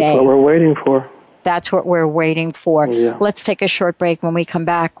ritual today. That's what we're waiting for. That's what we're waiting for. Yeah. Let's take a short break. When we come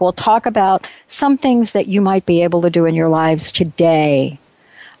back, we'll talk about some things that you might be able to do in your lives today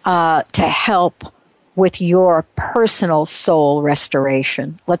to help with your personal soul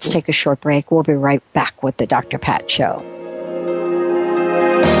restoration. Let's take a short break. We'll be right back with the Dr. Pat Show.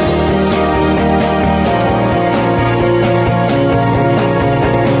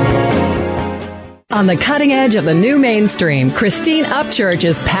 On the cutting edge of the new mainstream, Christine Upchurch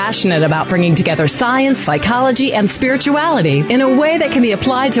is passionate about bringing together science, psychology, and spirituality in a way that can be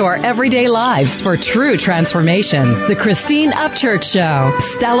applied to our everyday lives for true transformation. The Christine Upchurch Show,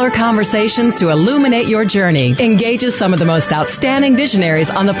 stellar conversations to illuminate your journey, engages some of the most outstanding visionaries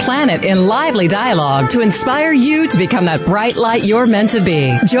on the planet in lively dialogue to inspire you to become that bright light you're meant to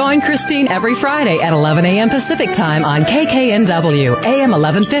be. Join Christine every Friday at 11 a.m. Pacific Time on KKNW, AM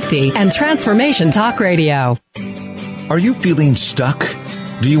 1150, and Transformation Talk Radio. Are you feeling stuck?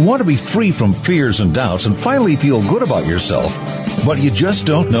 Do you want to be free from fears and doubts and finally feel good about yourself, but you just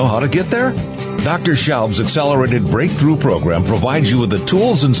don't know how to get there? Dr. Schaub's Accelerated Breakthrough Program provides you with the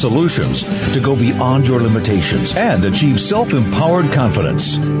tools and solutions to go beyond your limitations and achieve self-empowered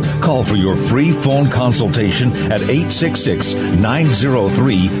confidence. Call for your free phone consultation at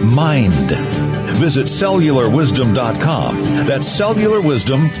 866-903-MIND. Visit cellularwisdom.com. That's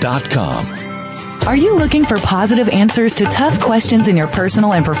cellularwisdom.com. Are you looking for positive answers to tough questions in your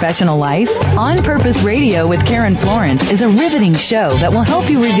personal and professional life? On Purpose Radio with Karen Florence is a riveting show that will help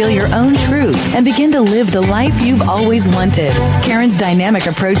you reveal your own truth and begin to live the life you've always wanted. Karen's dynamic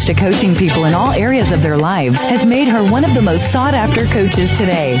approach to coaching people in all areas of their lives has made her one of the most sought-after coaches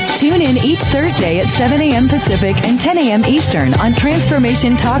today. Tune in each Thursday at 7 a.m. Pacific and 10 a.m. Eastern on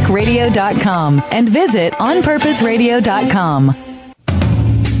TransformationTalkRadio.com and visit OnPurposeRadio.com.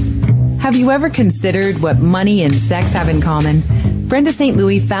 Have you ever considered what money and sex have in common? Brenda St.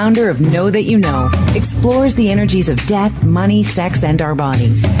 Louis, founder of Know That You Know, explores the energies of debt, money, sex, and our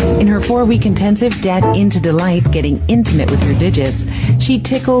bodies. In her 4-week intensive Debt into Delight, Getting Intimate with Your Digits, she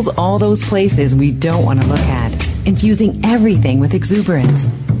tickles all those places we don't want to look at, infusing everything with exuberance.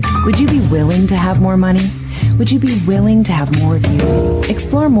 Would you be willing to have more money? Would you be willing to have more of you?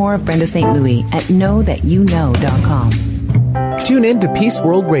 Explore more of Brenda St. Louis at knowthatyouknow.com. Tune in to Peace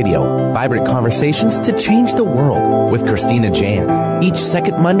World Radio, vibrant conversations to change the world with Christina Jans, each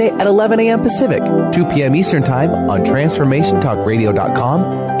second Monday at 11 a.m. Pacific, 2 p.m. Eastern Time on TransformationTalkRadio.com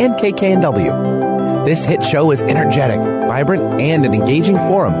and KKNW. This hit show is energetic, vibrant, and an engaging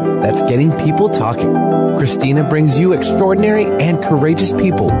forum that's getting people talking. Christina brings you extraordinary and courageous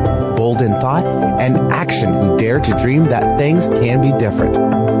people, bold in thought and action who dare to dream that things can be different.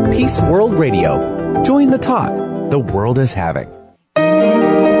 Peace World Radio. Join the talk the world is having.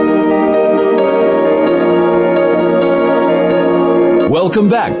 Welcome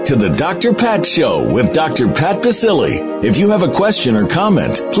back to the Dr. Pat Show with Dr. Pat Baccili. If you have a question or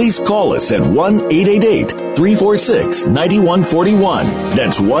comment, please call us at 1-888-346-9141.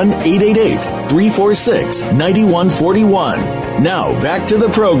 That's 1-888-346-9141. Now, back to the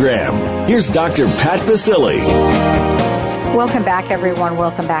program. Here's Dr. Pat Baccili. Welcome back, everyone.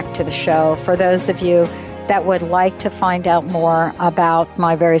 Welcome back to the show. For those of you that would like to find out more about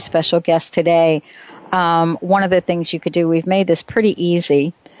my very special guest today, one of the things you could do, we've made this pretty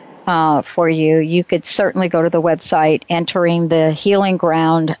easy for you. You could certainly go to the website, entering the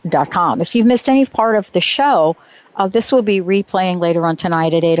healingground.com. If you've missed any part of the show, this will be replaying later on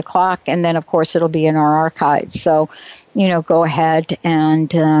tonight at 8 o'clock, and then, of course, it'll be in our archive. So, go ahead and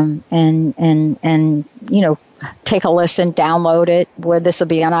take a listen, download it, where this will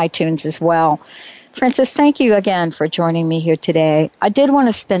be on iTunes as well. Francis, thank you again for joining me here today. I did want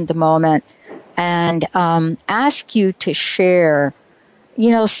to spend a moment and ask you to share,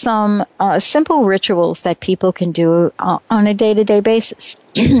 some simple rituals that people can do on a day-to-day basis.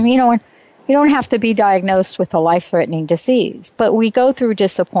 You don't have to be diagnosed with a life-threatening disease, but we go through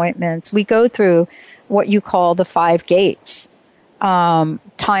disappointments. We go through what you call the 5 gates time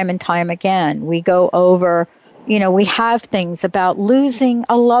and time again. We go over, we have things about losing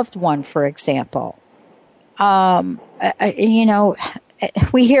a loved one, for example.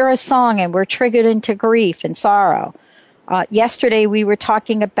 We hear a song and we're triggered into grief and sorrow. Yesterday we were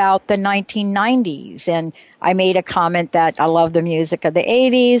talking about the 1990s, and I made a comment that I love the music of the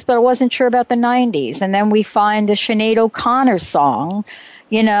 80s, but I wasn't sure about the 90s. And then we find the Sinead O'Connor song,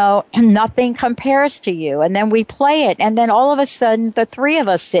 Nothing Compares to You. And then we play it. And then all of a sudden, the 3 of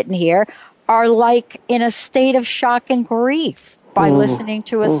us sitting here are like in a state of shock and grief by listening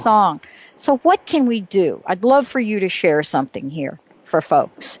to a song. So what can we do? I'd love for you to share something here for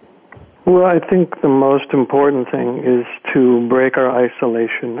folks. Well, I think the most important thing is to break our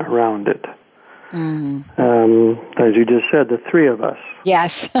isolation around it. As you just said, the 3 of us.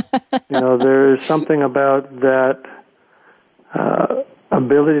 Yes. There's something about that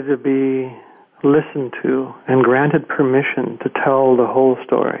ability to be listened to and granted permission to tell the whole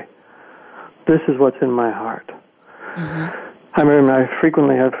story. This is what's in my heart. I remember I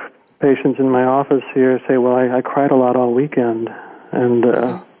frequently have patients in my office here say, well, I cried a lot all weekend. And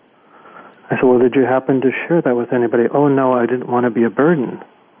I said, well, did you happen to share that with anybody? Oh, no, I didn't want to be a burden.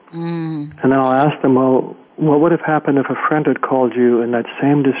 And then I'll ask them, well, what would have happened if a friend had called you in that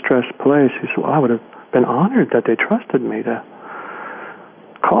same distressed place? He said, well, I would have been honored that they trusted me to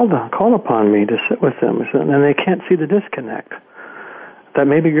call upon me to sit with them. And they can't see the disconnect. That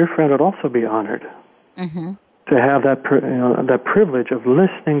maybe your friend would also be honored to have that that privilege of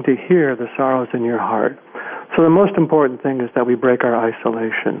listening to hear the sorrows in your heart. So the most important thing is that we break our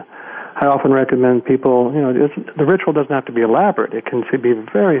isolation. I often recommend people, the ritual doesn't have to be elaborate. It can be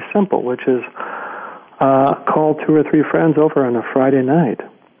very simple, which is call 2 or 3 friends over on a Friday night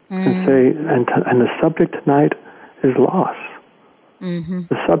and say, and the subject tonight is loss.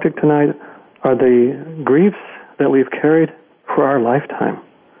 The subject tonight are the griefs that we've carried for our lifetime.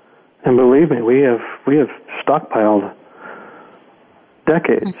 And believe me, we have stockpiled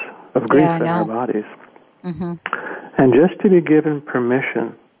decades of grief in our bodies. And just to be given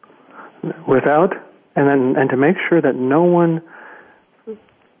permission without, and to make sure that no one.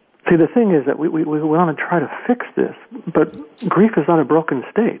 See, the thing is that we want to try to fix this, but grief is not a broken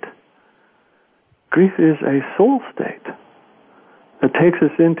state. Grief is a soul state that takes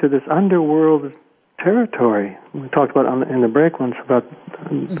us into this underworld territory. We talked about in the break once about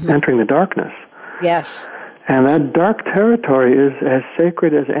entering the darkness. Yes. And that dark territory is as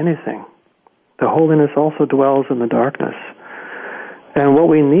sacred as anything. The holiness also dwells in the darkness. And what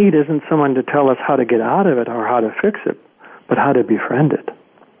we need isn't someone to tell us how to get out of it or how to fix it, but how to befriend it.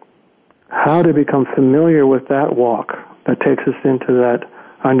 How to become familiar with that walk that takes us into that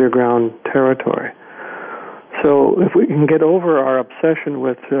underground territory. So if we can get over our obsession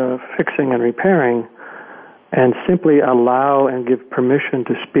with fixing and repairing and simply allow and give permission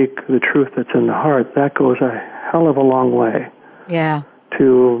to speak the truth that's in the heart, that goes a hell of a long way. Yeah.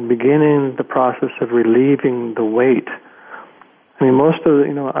 To beginning the process of relieving the weight. I mean, most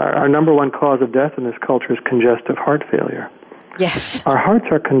of our number one cause of death in this culture is congestive heart failure. Yes. Our hearts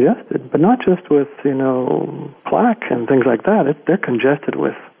are congested, but not just with, plaque and things like that. They're congested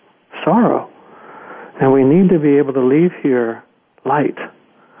with sorrow. And we need to be able to leave here light.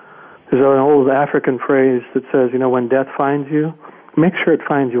 There's an old African phrase that says, when death finds you, make sure it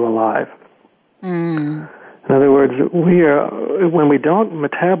finds you alive. In other words, when we don't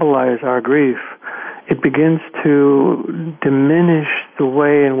metabolize our grief, it begins to diminish the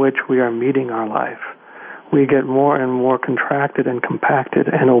way in which we are meeting our life. We get more and more contracted and compacted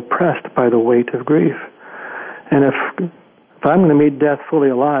and oppressed by the weight of grief. And if I'm going to meet death fully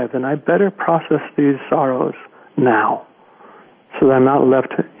alive, then I better process these sorrows now so that I'm not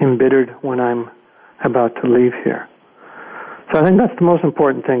left embittered when I'm about to leave here. So I think that's the most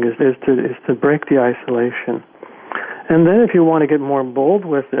important thing is to break the isolation. And then if you want to get more bold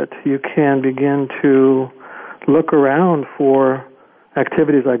with it, you can begin to look around for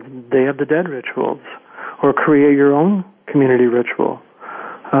activities like Day of the Dead rituals, or create your own community ritual.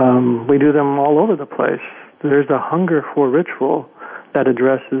 We do them all over the place. There's a hunger for ritual that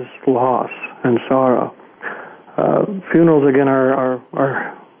addresses loss and sorrow. Funerals, again, are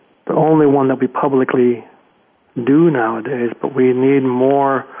the only one that we publicly do nowadays, but we need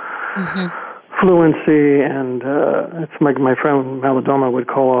more fluency, and it's like my friend Malidoma would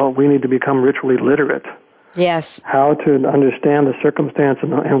call, we need to become ritually literate. Yes. How to understand the circumstance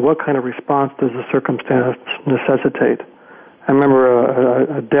and what kind of response does the circumstance necessitate. I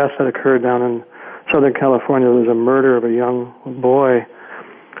remember a death that occurred down in Southern California. There was a murder of a young boy,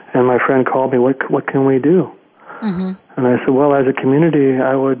 and my friend called me, what can we do? And I said, well, as a community,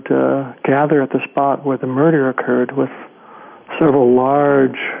 I would gather at the spot where the murder occurred with several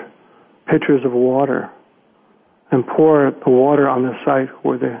large pitchers of water and pour the water on the site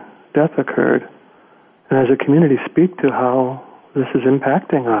where the death occurred. And as a community, speak to how this is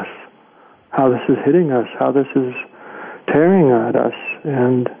impacting us, how this is hitting us, how this is tearing at us.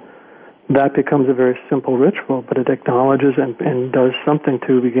 And that becomes a very simple ritual, but it acknowledges and does something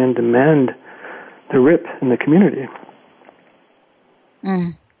to begin to mend the rip in the community.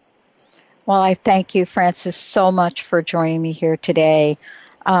 Well, I thank you, Francis, so much for joining me here today.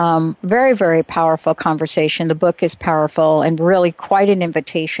 Very, very powerful conversation. The book is powerful and really quite an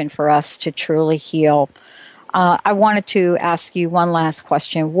invitation for us to truly heal. I wanted to ask you one last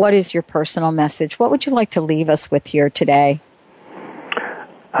question. What is your personal message? What would you like to leave us with here today?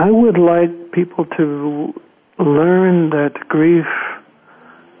 I would like people to learn that grief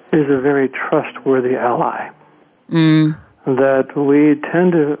is a very trustworthy ally. That we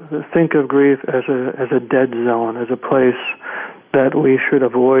tend to think of grief as a dead zone, as a place that we should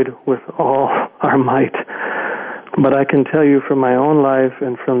avoid with all our might. But I can tell you from my own life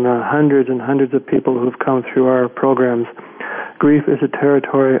and from the hundreds and hundreds of people who've come through our programs, grief is a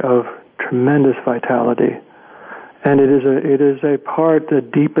territory of tremendous vitality. And it is a part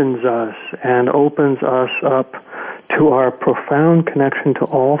that deepens us and opens us up to our profound connection to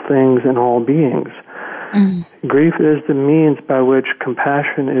all things and all beings. Grief is the means by which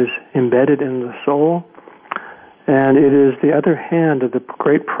compassion is embedded in the soul, and it is the other hand of the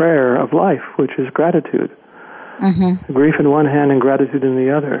great prayer of life, which is gratitude. Grief in one hand and gratitude in the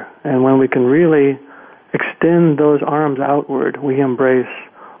other. And when we can really extend those arms outward, we embrace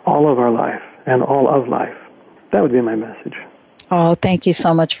all of our life and all of life. That would be my message. Oh, thank you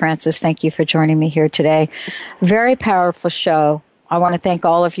so much, Francis. Thank you for joining me here today. Very powerful show. I want to thank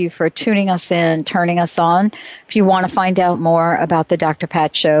all of you for tuning us in, turning us on. If you want to find out more about the Dr.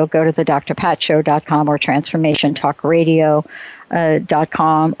 Pat Show, go to the drpatshow.com or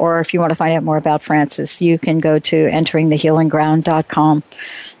transformationtalkradio.com. Or if you want to find out more about Francis, you can go to enteringthehealingground.com.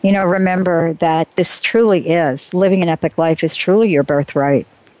 Remember that this truly is, living an epic life is truly your birthright.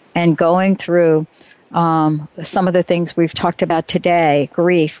 and going through some of the things we've talked about today,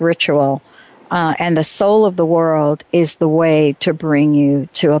 grief, ritual, and the soul of the world is the way to bring you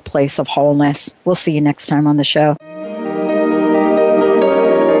to a place of wholeness. We'll see you next time on the show.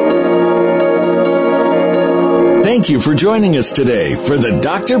 Thank you for joining us today for the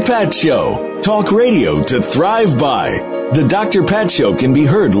Dr. Pat Show. Talk radio to thrive by. The Dr. Pat Show can be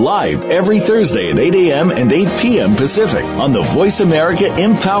heard live every Thursday at 8 a.m. and 8 p.m. Pacific on the Voice America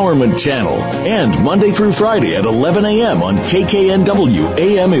Empowerment Channel and Monday through Friday at 11 a.m. on KKNW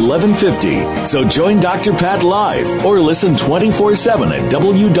AM 1150. So join Dr. Pat live or listen 24/7 at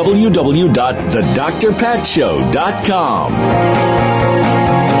www.thedrpatshow.com.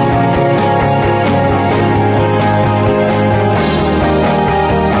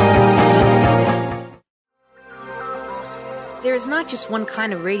 There is not just one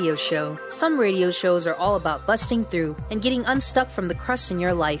kind of radio show. Some radio shows are all about busting through and getting unstuck from the crust in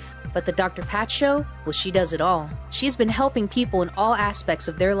your life. But the Dr. Pat Show? Well, she does it all. She's been helping people in all aspects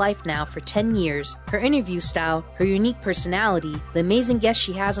of their life now for 10 years. Her interview style, her unique personality, the amazing guests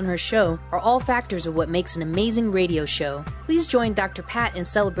she has on her show are all factors of what makes an amazing radio show. Please join Dr. Pat in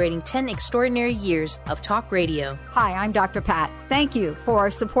celebrating 10 extraordinary years of talk radio. Hi, I'm Dr. Pat. Thank you for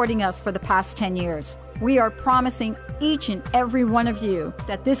supporting us for the past 10 years. We are promising each and every one of you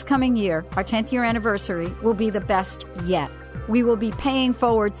that this coming year, our 10th year anniversary, will be the best yet. We will be paying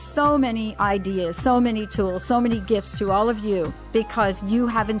forward so many ideas, so many tools, so many gifts to all of you because you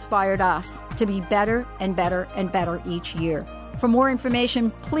have inspired us to be better and better and better each year. For more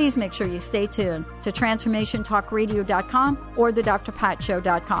information, please make sure you stay tuned to TransformationTalkRadio.com or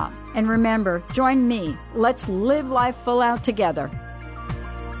thedrpatshow.com. And remember, join me. Let's live life full out together.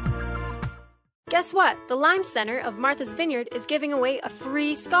 Guess what? The Lime Center of Martha's Vineyard is giving away a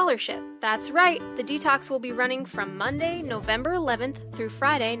free scholarship. That's right. The detox will be running from Monday, November 11th through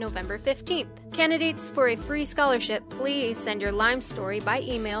Friday, November 15th. Candidates for a free scholarship, please send your Lyme story by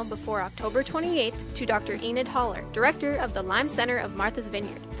email before October 28th to Dr. Enid Haller, Director of the Lyme Center of Martha's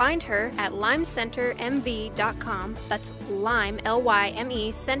Vineyard. Find her at lymecentermv.com. That's Lyme,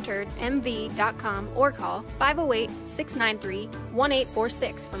 L-Y-M-E, centeredmv.com, or call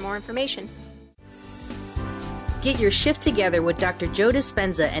 508-693-1846 for more information. Get your shift together with Dr. Joe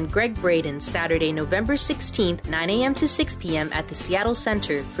Dispenza and Greg Braden Saturday, November 16th, 9 a.m. to 6 p.m. at the Seattle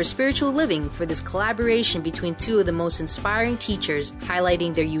Center for Spiritual Living for this collaboration between two of the most inspiring teachers,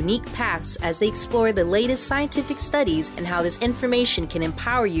 highlighting their unique paths as they explore the latest scientific studies and how this information can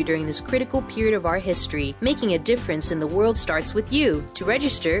empower you during this critical period of our history. Making a difference in the world starts with you. To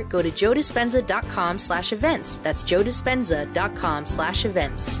register, go to joedispenza.com/events. That's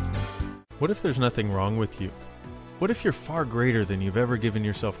joedispenza.com/events. What if there's nothing wrong with you? What if you're far greater than you've ever given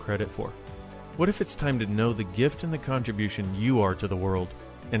yourself credit for? What if it's time to know the gift and the contribution you are to the world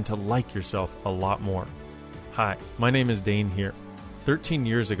and to like yourself a lot more? Hi, my name is Dane here. 13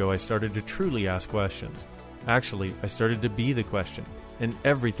 years ago, I started to truly ask questions. Actually, I started to be the question, and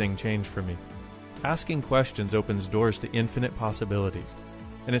everything changed for me. Asking questions opens doors to infinite possibilities.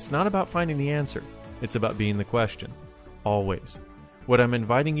 And it's not about finding the answer. It's about being the question. Always. What I'm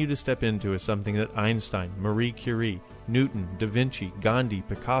inviting you to step into is something that Einstein, Marie Curie, Newton, Da Vinci, Gandhi,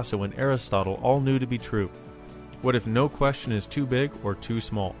 Picasso, and Aristotle all knew to be true. What if no question is too big or too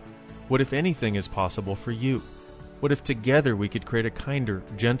small? What if anything is possible for you? What if together we could create a kinder,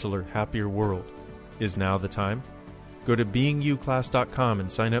 gentler, happier world? Is now the time? Go to beingyouclass.com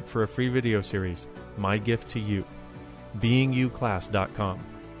and sign up for a free video series, My Gift to You. beingyouclass.com.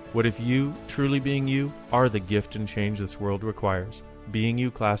 What if you, truly being you, are the gift and change this world requires?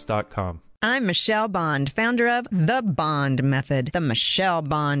 beingyouclass.com. I'm Michelle Bond, founder of The Bond Method, the Michelle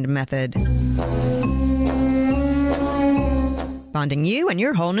Bond Method. Bonding you and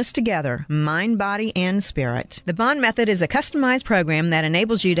your wholeness together, mind, body, and spirit. The Bond Method is a customized program that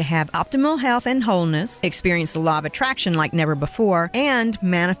enables you to have optimal health and wholeness, experience the law of attraction like never before, and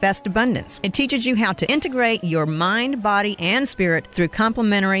manifest abundance. It teaches you how to integrate your mind, body, and spirit through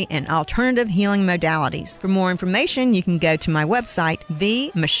complementary and alternative healing modalities. For more information, you can go to my website,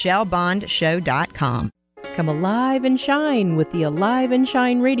 themichellebondshow.com. Come alive and shine with the Alive and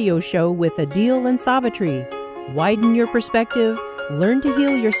Shine radio show with Adil and Savitri. Widen your perspective, learn to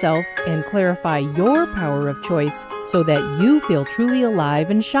heal yourself, and clarify your power of choice so that you feel truly alive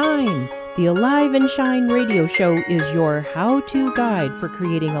and shine. The Alive and Shine radio show is your how-to guide for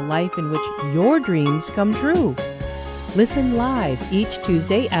creating a life in which your dreams come true. Listen live each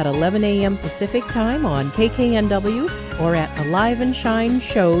Tuesday at 11 a.m. Pacific Time on KKNW or at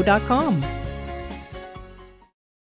aliveandshineshow.com.